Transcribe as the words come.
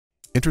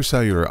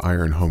Intracellular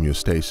iron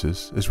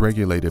homeostasis is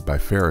regulated by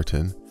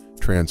ferritin,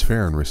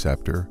 transferrin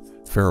receptor,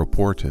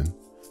 ferroportin,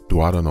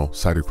 duodenal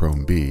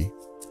cytochrome B,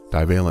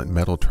 divalent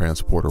metal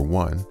transporter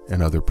 1,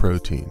 and other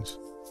proteins.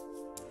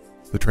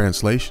 The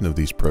translation of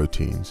these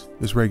proteins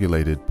is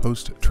regulated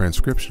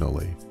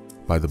post-transcriptionally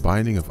by the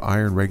binding of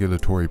iron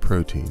regulatory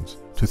proteins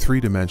to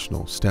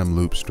three-dimensional stem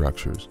loop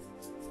structures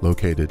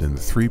located in the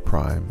 3'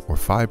 or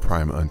 5'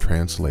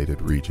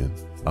 untranslated region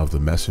of the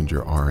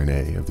messenger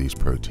RNA of these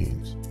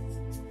proteins.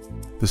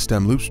 The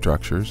stem loop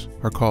structures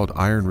are called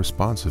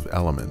iron-responsive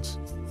elements.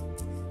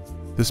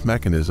 This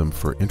mechanism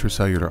for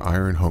intracellular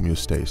iron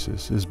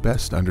homeostasis is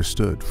best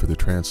understood for the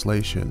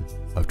translation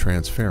of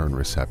transferrin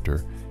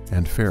receptor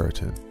and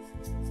ferritin.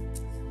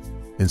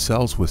 In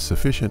cells with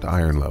sufficient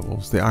iron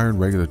levels, the iron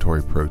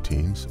regulatory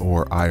proteins,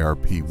 or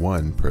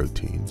IRP1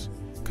 proteins,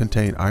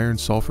 contain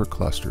iron-sulfur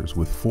clusters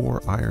with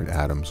 4 iron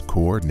atoms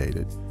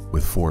coordinated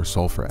with 4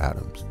 sulfur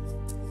atoms.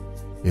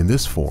 In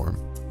this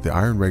form, the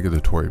iron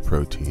regulatory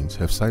proteins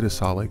have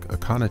cytosolic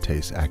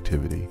aconitase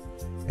activity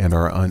and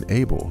are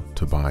unable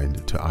to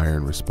bind to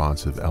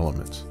iron-responsive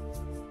elements.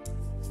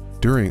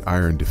 During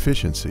iron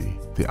deficiency,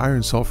 the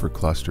iron-sulfur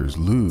clusters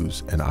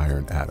lose an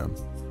iron atom,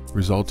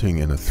 resulting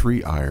in a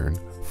 3-iron,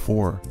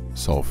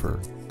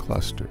 4-sulfur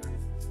cluster.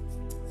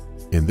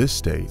 In this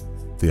state,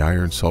 the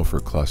iron-sulfur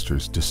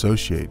clusters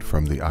dissociate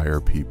from the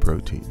IRP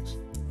proteins.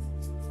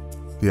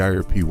 The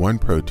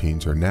IRP1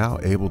 proteins are now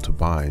able to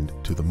bind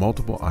to the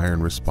multiple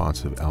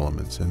iron-responsive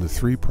elements in the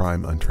 3'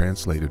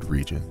 untranslated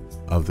region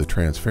of the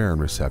transferrin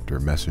receptor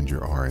messenger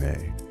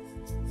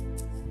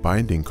RNA.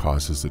 Binding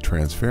causes the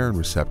transferrin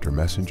receptor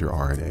messenger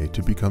RNA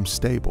to become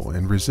stable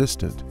and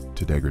resistant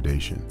to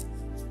degradation.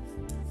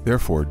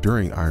 Therefore,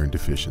 during iron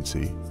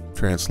deficiency,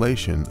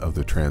 translation of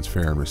the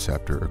transferrin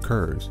receptor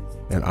occurs,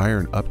 and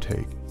iron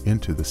uptake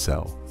into the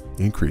cell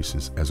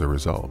increases as a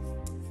result.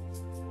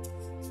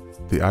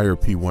 The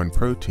IRP1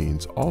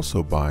 proteins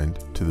also bind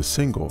to the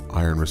single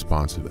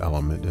iron-responsive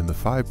element in the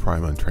 5'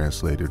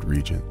 untranslated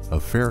region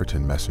of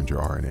ferritin messenger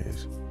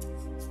RNAs.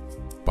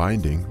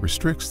 Binding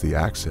restricts the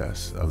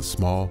access of the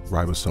small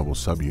ribosomal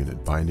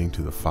subunit binding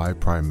to the 5'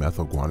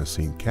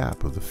 methylguanosine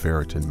cap of the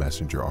ferritin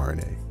messenger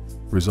RNA,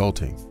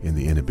 resulting in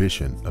the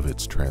inhibition of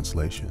its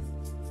translation.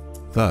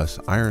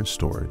 Thus, iron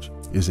storage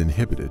is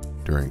inhibited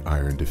during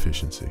iron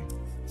deficiency.